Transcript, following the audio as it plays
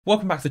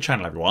Welcome back to the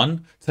channel,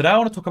 everyone. Today I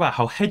want to talk about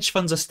how hedge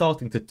funds are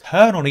starting to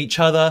turn on each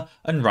other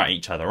and rat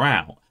each other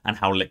out, and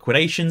how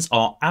liquidations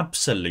are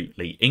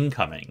absolutely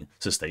incoming.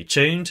 So stay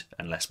tuned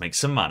and let's make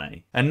some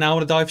money. And now I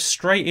want to dive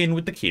straight in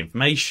with the key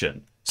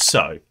information.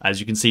 So, as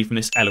you can see from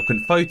this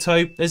eloquent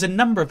photo, there's a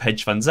number of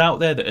hedge funds out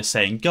there that are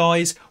saying,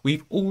 guys,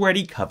 we've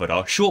already covered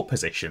our short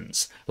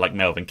positions, like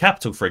Melvin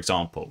Capital, for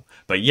example.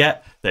 But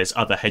yet, there's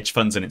other hedge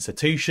funds and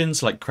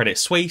institutions like Credit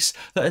Suisse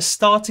that are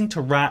starting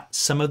to rat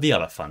some of the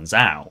other funds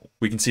out.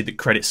 We can see that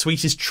Credit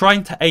Suisse is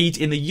trying to aid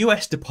in the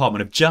US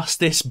Department of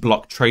Justice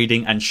block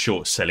trading and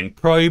short selling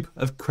probe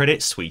of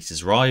Credit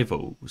Suisse's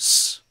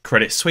rivals.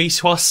 Credit Suisse,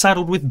 who are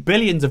saddled with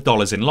billions of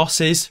dollars in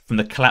losses from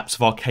the collapse of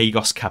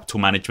Archegos Capital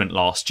Management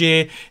last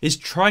year, is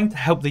trying to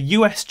help the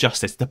US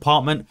Justice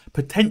Department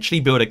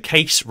potentially build a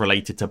case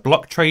related to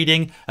block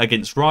trading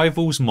against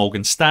rivals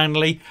Morgan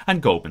Stanley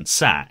and Goldman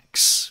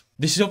Sachs.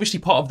 This is obviously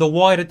part of the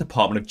wider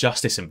Department of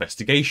Justice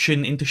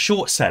investigation into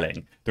short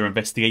selling. They're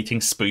investigating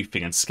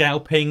spoofing and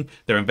scalping,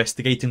 they're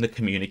investigating the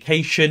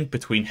communication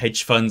between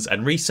hedge funds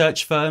and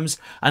research firms,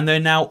 and they're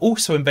now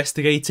also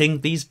investigating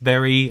these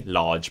very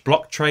large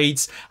block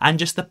trades and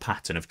just the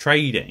pattern of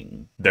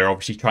trading. They're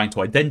obviously trying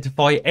to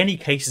identify any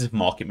cases of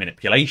market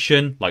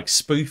manipulation, like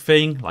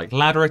spoofing, like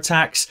ladder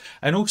attacks,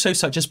 and also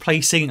such as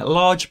placing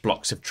large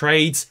blocks of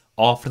trades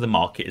after the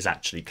market is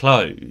actually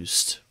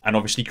closed. And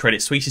obviously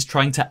Credit Suisse is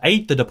trying to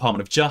aid the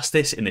Department of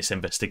Justice in this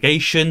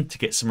investigation to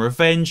get some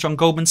revenge on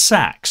Goldman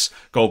Sachs.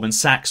 Goldman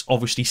Sachs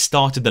obviously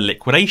started the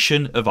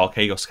liquidation of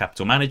Archegos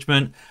Capital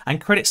Management,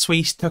 and Credit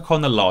Suisse took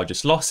on the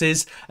largest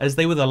losses as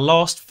they were the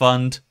last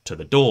fund to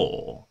the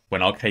door. When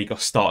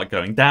Archegos started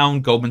going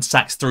down, Goldman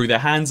Sachs threw their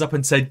hands up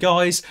and said,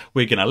 guys,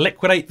 we're going to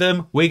liquidate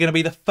them. We're going to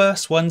be the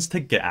first ones to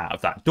get out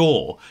of that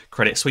door.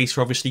 Credit Suisse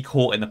were obviously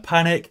caught in the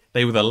panic.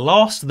 They were the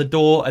last to the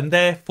door and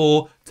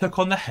therefore took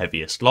on the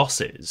heaviest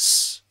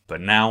losses. But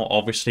now,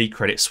 obviously,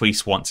 Credit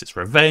Suisse wants its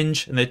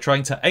revenge and they're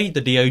trying to aid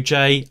the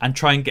DOJ and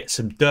try and get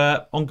some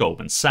dirt on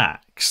Goldman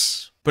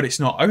Sachs. But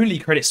it's not only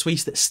Credit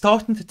Suisse that's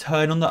starting to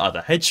turn on the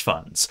other hedge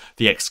funds.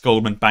 The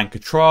ex-Goldman banker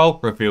trial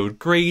revealed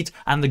greed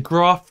and the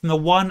graft from the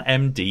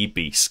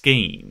 1MDB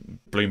scheme.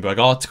 Bloomberg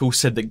article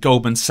said that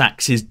Goldman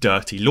Sachs'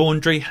 dirty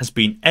laundry has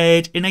been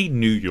aired in a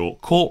New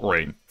York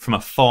courtroom. From a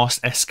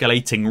fast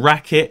escalating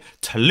racket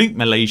to loot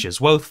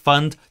Malaysia's wealth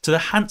fund to the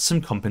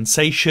handsome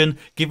compensation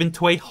given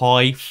to a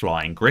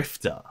high-flying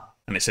grifter.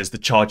 And it says the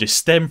charges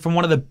stem from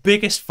one of the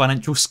biggest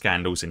financial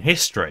scandals in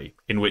history,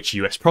 in which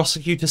US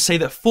prosecutors say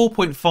that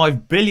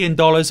 $4.5 billion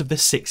of the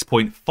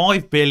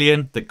 $6.5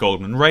 billion that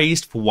Goldman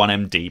raised for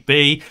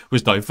 1MDB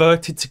was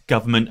diverted to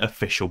government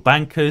official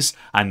bankers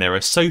and their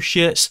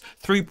associates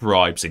through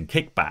bribes and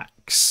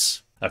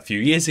kickbacks. A few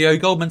years ago,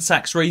 Goldman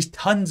Sachs raised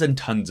tons and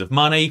tons of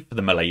money for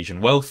the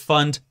Malaysian Wealth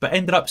Fund, but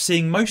ended up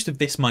seeing most of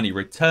this money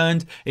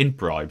returned in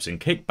bribes and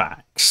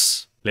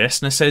kickbacks.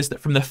 Lesnar says that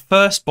from the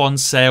first bond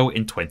sale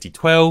in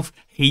 2012,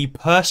 he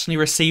personally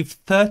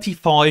received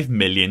 $35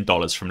 million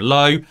from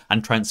Lowe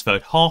and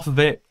transferred half of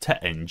it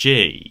to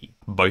NG.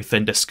 Both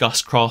then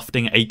discussed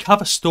crafting a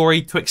cover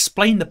story to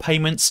explain the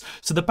payments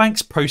so the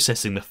banks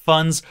processing the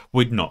funds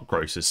would not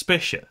grow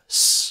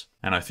suspicious.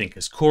 And I think,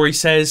 as Corey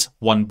says,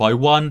 one by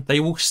one, they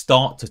will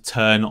start to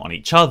turn on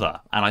each other.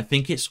 And I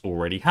think it's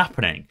already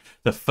happening.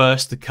 The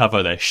first to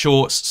cover their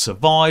shorts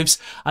survives,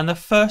 and the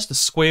first to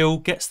squeal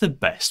gets the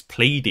best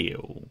plea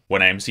deal.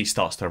 When AMC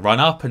starts to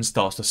run up and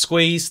starts to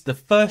squeeze, the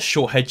first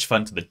short hedge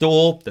fund to the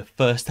door, the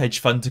first hedge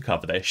fund to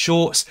cover their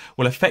shorts,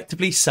 will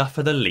effectively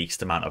suffer the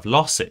least amount of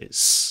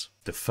losses.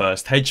 The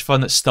first hedge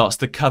fund that starts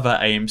to cover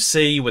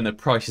AMC when the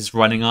price is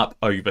running up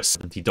over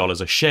 $70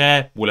 a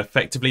share will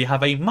effectively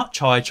have a much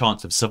higher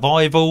chance of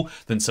survival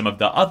than some of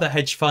the other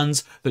hedge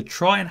funds that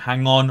try and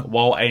hang on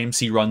while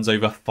AMC runs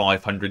over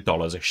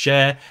 $500 a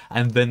share,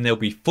 and then they'll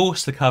be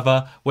forced to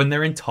cover when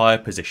their entire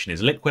position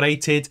is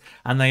liquidated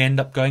and they end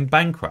up going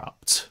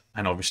bankrupt.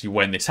 And obviously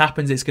when this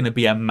happens, it's going to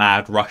be a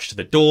mad rush to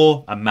the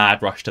door, a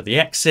mad rush to the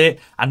exit,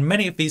 and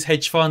many of these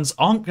hedge funds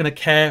aren't going to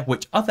care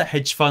which other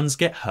hedge funds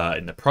get hurt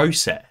in the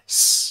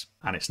process.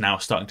 And it's now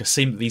starting to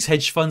seem that these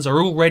hedge funds are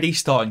already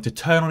starting to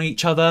turn on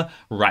each other,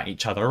 rat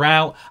each other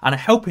out, and are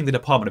helping the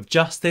Department of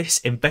Justice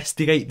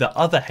investigate the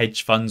other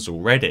hedge funds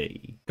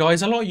already.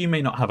 Guys, a lot of you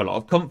may not have a lot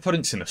of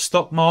confidence in the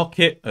stock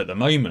market at the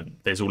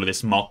moment. There's all of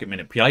this market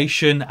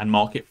manipulation and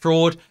market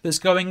fraud that's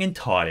going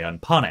entirely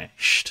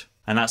unpunished.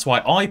 And that's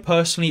why I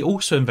personally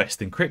also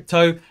invest in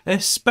crypto,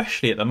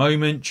 especially at the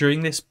moment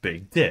during this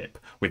big dip.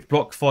 With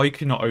BlockFi, you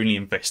can not only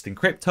invest in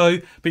crypto,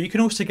 but you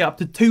can also get up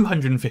to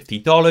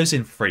 $250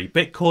 in free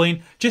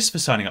Bitcoin just for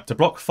signing up to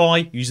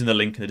BlockFi using the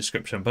link in the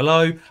description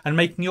below and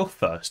making your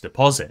first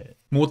deposit.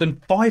 More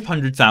than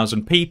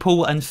 500,000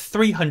 people and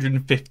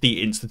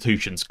 350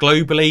 institutions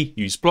globally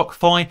use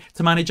BlockFi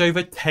to manage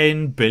over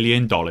 $10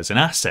 billion in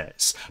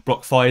assets.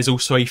 BlockFi is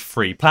also a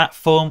free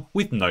platform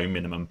with no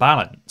minimum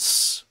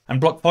balance. And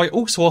BlockFi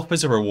also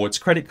offers a rewards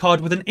credit card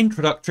with an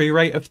introductory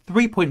rate of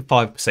 3.5%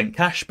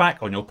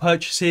 cashback on your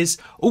purchases,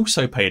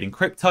 also paid in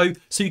crypto,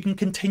 so you can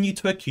continue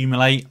to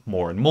accumulate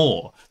more and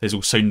more. There's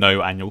also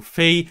no annual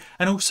fee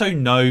and also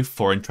no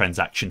foreign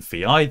transaction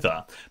fee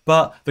either.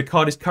 But the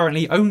card is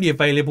currently only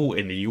available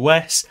in the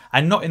US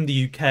and not in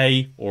the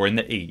UK or in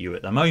the EU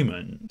at the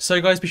moment.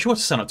 So guys, be sure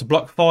to sign up to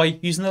BlockFi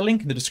using the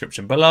link in the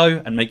description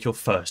below and make your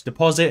first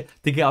deposit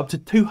to get up to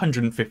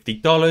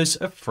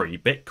 $250 of free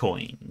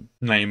Bitcoin.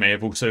 Now you may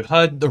have also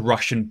heard the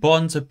Russian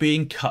bonds are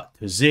being cut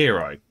to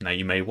zero. Now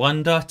you may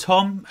wonder,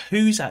 Tom,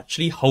 who's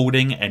actually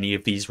holding any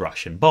of these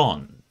Russian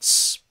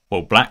bonds?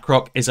 Well,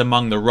 BlackRock is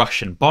among the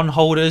Russian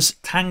bondholders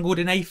tangled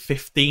in a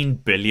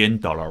 $15 billion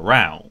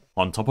row.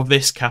 On top of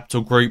this,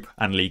 Capital Group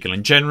and Legal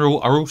 & General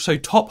are also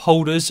top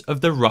holders of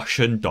the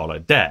Russian dollar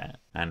debt.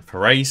 And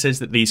Trey says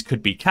that these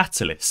could be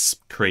catalysts,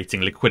 creating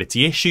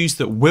liquidity issues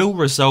that will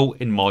result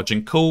in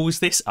margin calls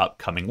this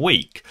upcoming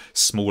week.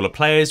 Smaller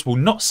players will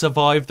not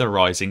survive the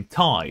rising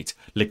tide.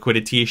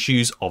 Liquidity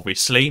issues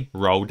obviously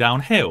roll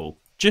downhill.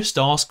 Just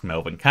ask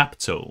Melvin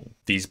Capital.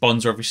 These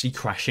bonds are obviously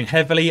crashing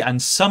heavily, and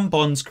some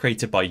bonds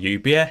created by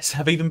UBS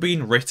have even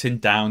been written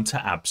down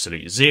to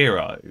absolute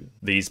zero.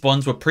 These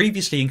bonds were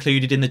previously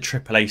included in the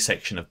AAA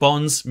section of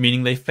bonds,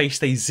 meaning they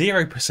faced a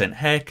 0%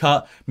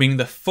 haircut, meaning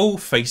the full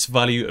face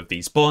value of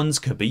these bonds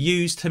could be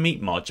used to meet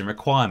margin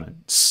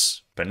requirements.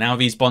 But now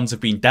these bonds have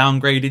been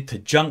downgraded to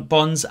junk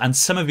bonds, and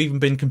some have even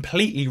been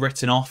completely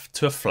written off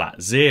to a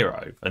flat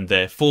zero. And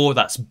therefore,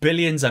 that's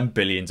billions and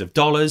billions of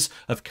dollars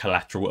of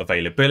collateral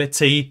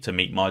availability to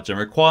meet margin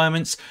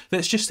requirements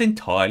that's just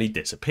entirely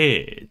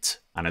disappeared.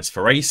 And as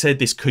Trey said,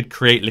 this could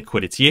create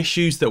liquidity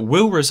issues that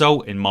will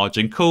result in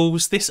margin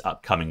calls this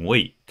upcoming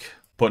week.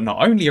 But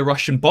not only are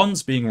Russian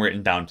bonds being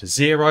written down to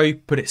zero,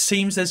 but it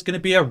seems there's going to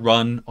be a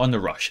run on the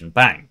Russian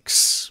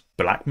banks.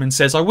 Blackman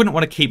says, I wouldn't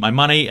want to keep my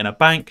money in a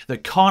bank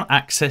that can't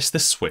access the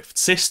SWIFT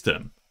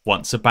system.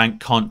 Once a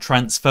bank can't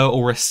transfer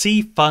or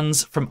receive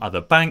funds from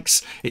other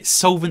banks, its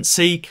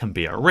solvency can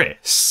be at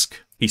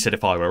risk. He said,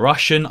 if I were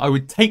Russian, I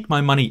would take my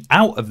money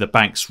out of the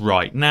banks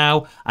right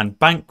now, and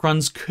bank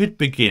runs could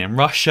begin in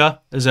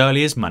Russia as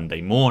early as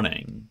Monday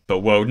morning. But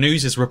World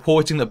News is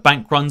reporting that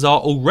bank runs are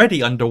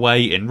already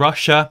underway in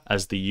Russia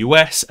as the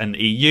US and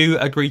EU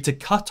agree to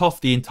cut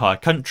off the entire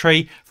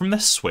country from the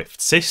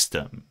SWIFT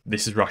system.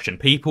 This is Russian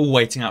people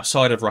waiting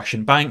outside of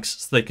Russian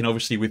banks so they can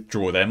obviously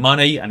withdraw their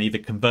money and either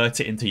convert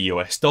it into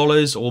US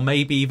dollars or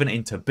maybe even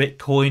into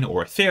Bitcoin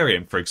or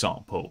Ethereum, for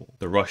example.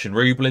 The Russian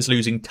ruble is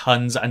losing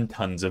tons and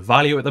tons of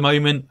value at the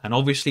moment, and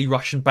obviously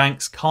Russian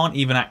banks can't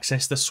even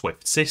access the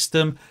SWIFT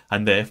system,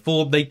 and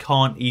therefore they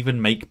can't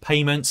even make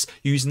payments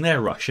using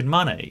their Russian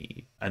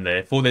money. And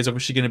therefore there's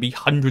obviously going to be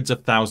hundreds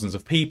of thousands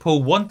of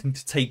people wanting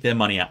to take their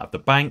money out of the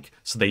bank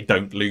so they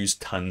don't lose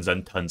tons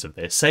and tons of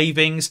their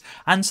savings,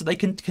 and so they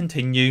can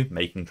continue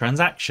making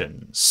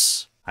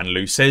transactions. And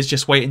Lou says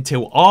just wait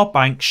until our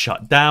banks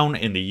shut down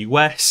in the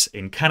US,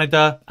 in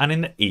Canada and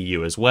in the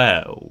EU as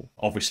well.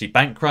 Obviously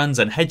bank runs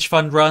and hedge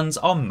fund runs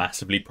are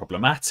massively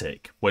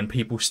problematic. When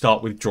people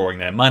start withdrawing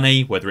their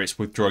money, whether it's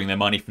withdrawing their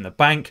money from the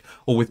bank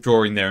or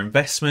withdrawing their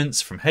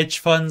investments from hedge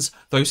funds,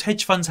 those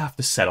hedge funds have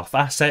to sell off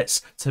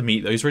assets to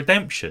meet those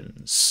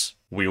redemptions.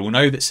 We all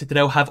know that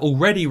Citadel have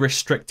already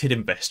restricted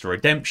investor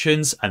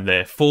redemptions, and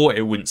therefore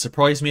it wouldn't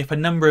surprise me if a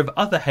number of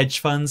other hedge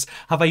funds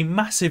have a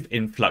massive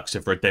influx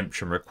of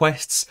redemption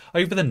requests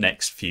over the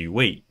next few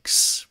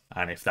weeks.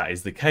 And if that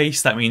is the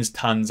case, that means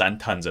tons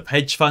and tons of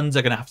hedge funds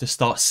are going to have to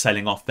start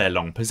selling off their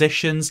long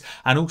positions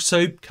and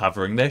also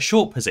covering their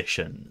short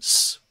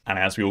positions. And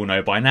as we all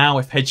know by now,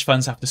 if hedge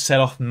funds have to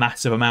sell off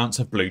massive amounts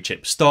of blue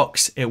chip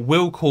stocks, it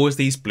will cause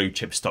these blue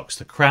chip stocks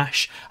to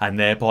crash, and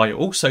thereby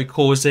also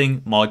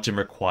causing margin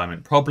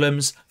requirement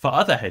problems for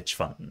other hedge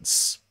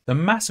funds. The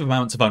massive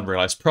amounts of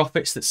unrealized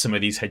profits that some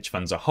of these hedge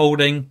funds are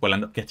holding will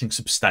end up getting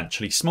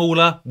substantially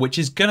smaller, which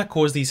is going to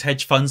cause these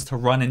hedge funds to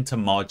run into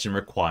margin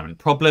requirement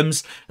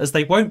problems, as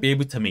they won't be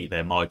able to meet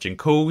their margin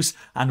calls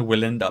and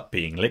will end up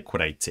being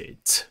liquidated.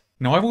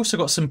 Now, I've also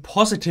got some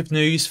positive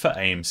news for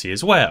AMC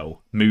as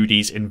well.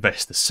 Moody's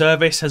Investor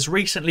Service has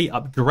recently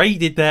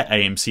upgraded their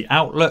AMC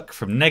outlook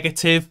from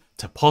negative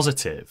to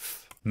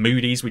positive.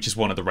 Moody's, which is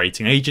one of the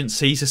rating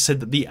agencies, has said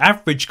that the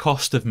average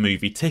cost of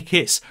movie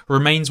tickets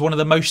remains one of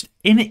the most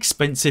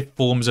inexpensive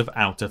forms of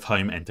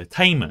out-of-home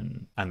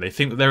entertainment, and they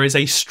think that there is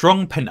a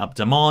strong pent-up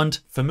demand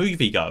for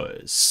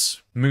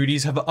moviegoers.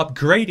 Moody's have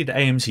upgraded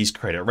AMC's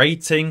credit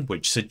rating,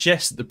 which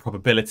suggests that the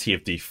probability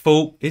of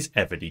default is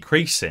ever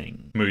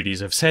decreasing. Moody's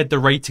have said the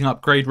rating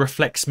upgrade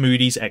reflects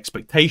Moody's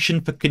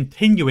expectation for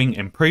continuing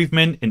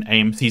improvement in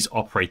AMC's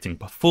operating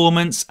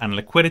performance and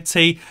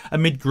liquidity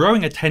amid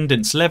growing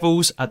attendance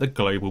levels at the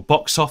global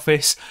box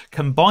office,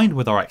 combined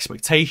with our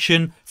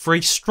expectation for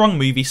a strong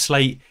movie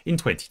slate in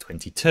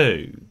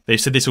 2022.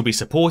 They've said this will be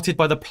supported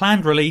by the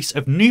planned release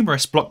of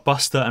numerous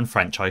blockbuster and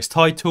franchise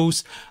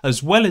titles,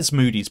 as well as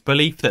Moody's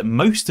belief that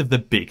most of the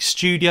big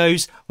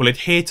studios will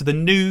adhere to the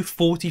new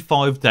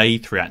 45-day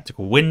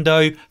theatrical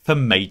window for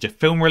major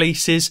film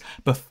releases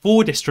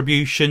before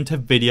distribution to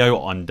video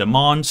on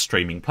demand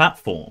streaming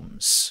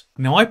platforms.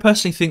 Now, I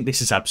personally think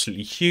this is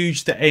absolutely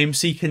huge that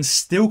AMC can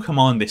still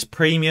command this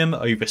premium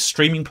over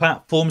streaming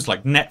platforms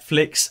like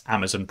Netflix,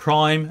 Amazon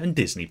Prime and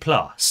Disney+,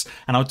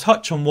 and I'll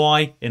touch on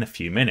why in a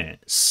few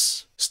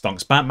minutes.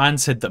 Stonks Batman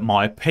said that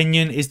my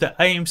opinion is that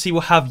AMC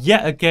will have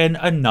yet again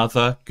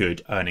another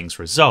good earnings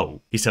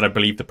result. He said, I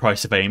believe the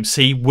price of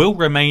AMC will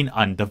remain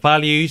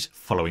undervalued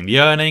following the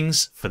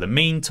earnings for the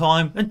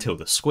meantime until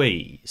the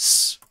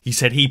squeeze. He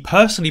said he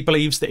personally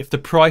believes that if the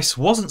price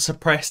wasn't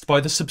suppressed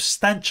by the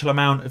substantial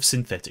amount of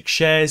synthetic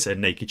shares and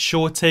naked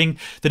shorting,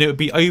 then it would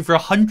be over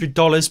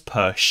 $100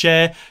 per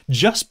share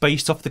just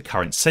based off the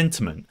current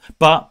sentiment,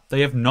 but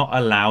they have not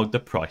allowed the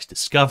price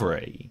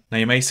discovery. Now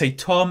you may say,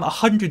 Tom,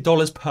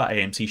 $100 per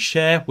AMC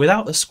share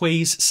without the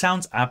squeeze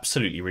sounds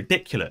absolutely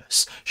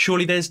ridiculous.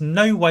 Surely there's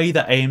no way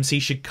that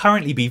AMC should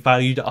currently be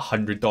valued at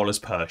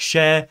 $100 per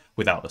share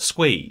without the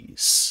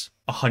squeeze.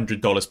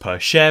 $100 per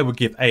share would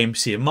give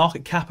AMC a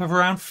market cap of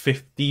around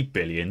 $50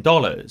 billion.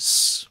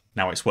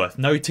 Now it's worth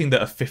noting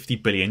that a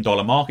 $50 billion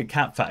market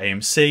cap for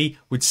AMC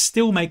would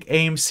still make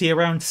AMC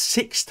around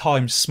 6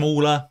 times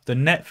smaller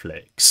than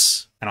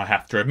Netflix. And I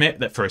have to admit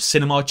that for a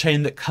cinema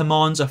chain that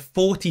commands a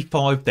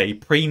 45-day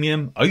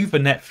premium over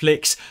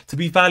Netflix, to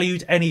be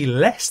valued any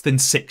less than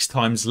 6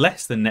 times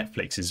less than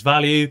Netflix's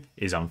value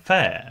is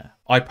unfair.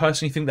 I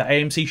personally think that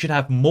AMC should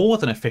have more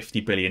than a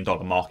 $50 billion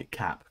market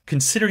cap,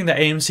 considering that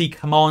AMC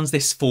commands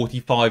this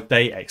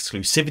 45-day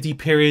exclusivity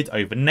period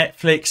over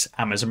Netflix,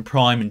 Amazon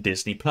Prime and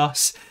Disney+.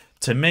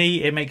 To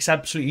me, it makes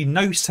absolutely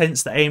no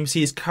sense that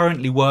AMC is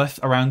currently worth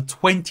around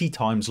 20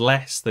 times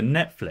less than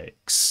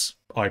Netflix.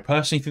 I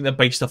personally think that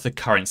based off the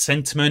current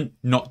sentiment,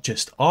 not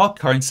just our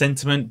current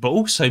sentiment, but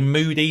also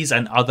Moody's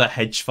and other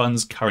hedge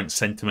funds' current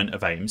sentiment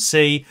of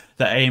AMC,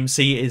 that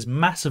AMC is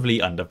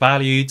massively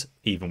undervalued,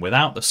 even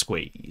without the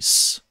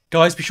squeeze.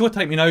 Guys, be sure to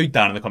let me know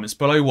down in the comments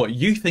below what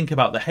you think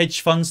about the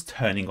hedge funds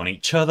turning on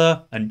each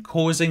other and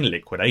causing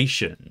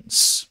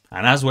liquidations.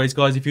 And as always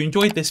guys, if you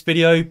enjoyed this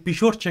video, be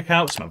sure to check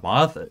out some of my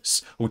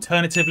others.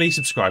 Alternatively,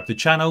 subscribe to the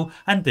channel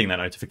and ding that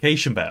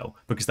notification bell,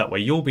 because that way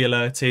you'll be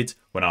alerted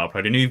when I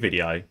upload a new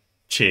video.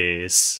 Cheers.